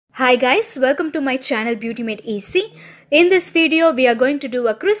Hi guys, welcome to my channel Beauty Made Easy. In this video, we are going to do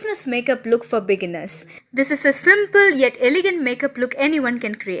a Christmas makeup look for beginners. This is a simple yet elegant makeup look anyone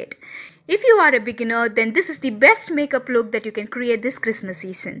can create. If you are a beginner, then this is the best makeup look that you can create this Christmas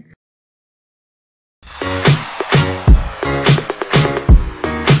season.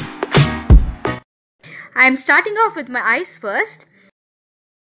 I am starting off with my eyes first.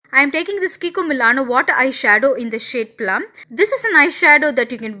 I am taking this Kiko Milano water eyeshadow in the shade Plum. This is an eyeshadow that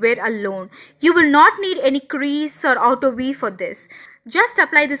you can wear alone. You will not need any crease or outer V for this. Just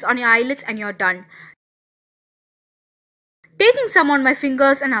apply this on your eyelids and you're done. Taking some on my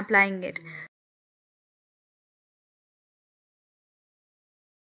fingers and applying it.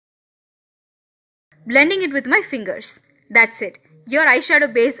 Blending it with my fingers. That's it. Your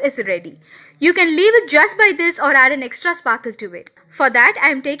eyeshadow base is ready. You can leave it just by this or add an extra sparkle to it. For that, I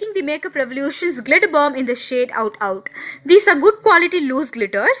am taking the Makeup Revolution's Glitter Bomb in the shade Out Out. These are good quality loose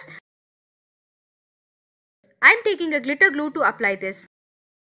glitters. I am taking a glitter glue to apply this.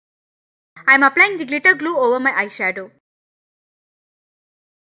 I am applying the glitter glue over my eyeshadow.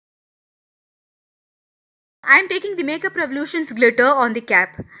 I am taking the Makeup Revolution's glitter on the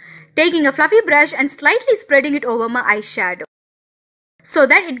cap. Taking a fluffy brush and slightly spreading it over my eyeshadow, so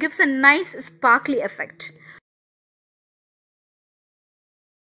that it gives a nice sparkly effect.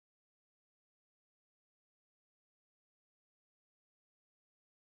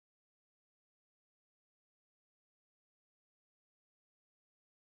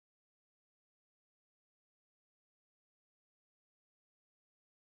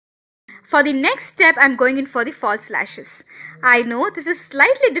 For the next step, I'm going in for the false lashes. I know this is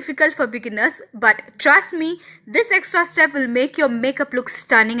slightly difficult for beginners, but trust me, this extra step will make your makeup look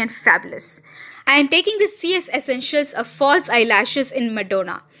stunning and fabulous. I am taking the CS Essentials of False Eyelashes in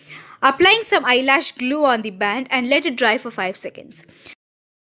Madonna. Applying some eyelash glue on the band and let it dry for 5 seconds.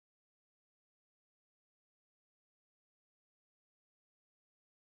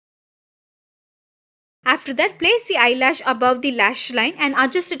 After that, place the eyelash above the lash line and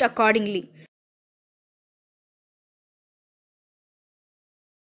adjust it accordingly.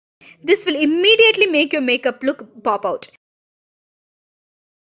 This will immediately make your makeup look pop out.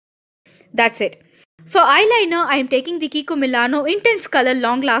 That's it. For eyeliner, I am taking the Kiko Milano Intense Color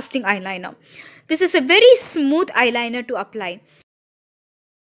Long Lasting Eyeliner. This is a very smooth eyeliner to apply.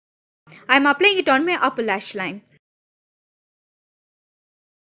 I am applying it on my upper lash line.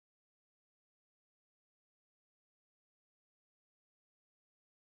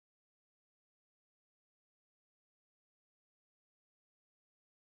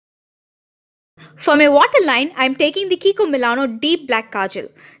 For my waterline, I am taking the Kiko Milano Deep Black Kajal.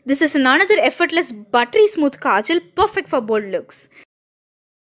 This is another effortless buttery smooth kajal, perfect for bold looks.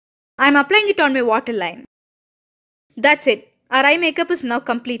 I am applying it on my waterline. That's it. Our eye makeup is now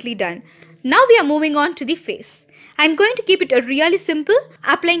completely done. Now we are moving on to the face. I am going to keep it really simple,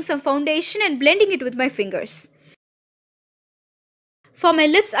 applying some foundation and blending it with my fingers. For my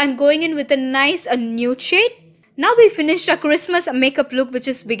lips, I am going in with a nice nude shade. Now we finished our Christmas makeup look, which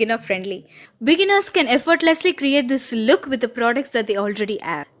is beginner friendly. Beginners can effortlessly create this look with the products that they already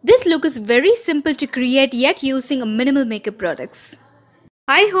have. This look is very simple to create, yet using minimal makeup products.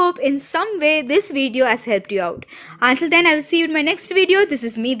 I hope in some way this video has helped you out. Until then, I will see you in my next video. This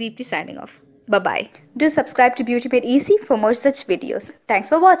is me, Deepthi, signing off. Bye-bye. Do subscribe to Beauty Made Easy for more such videos. Thanks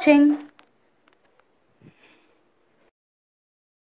for watching.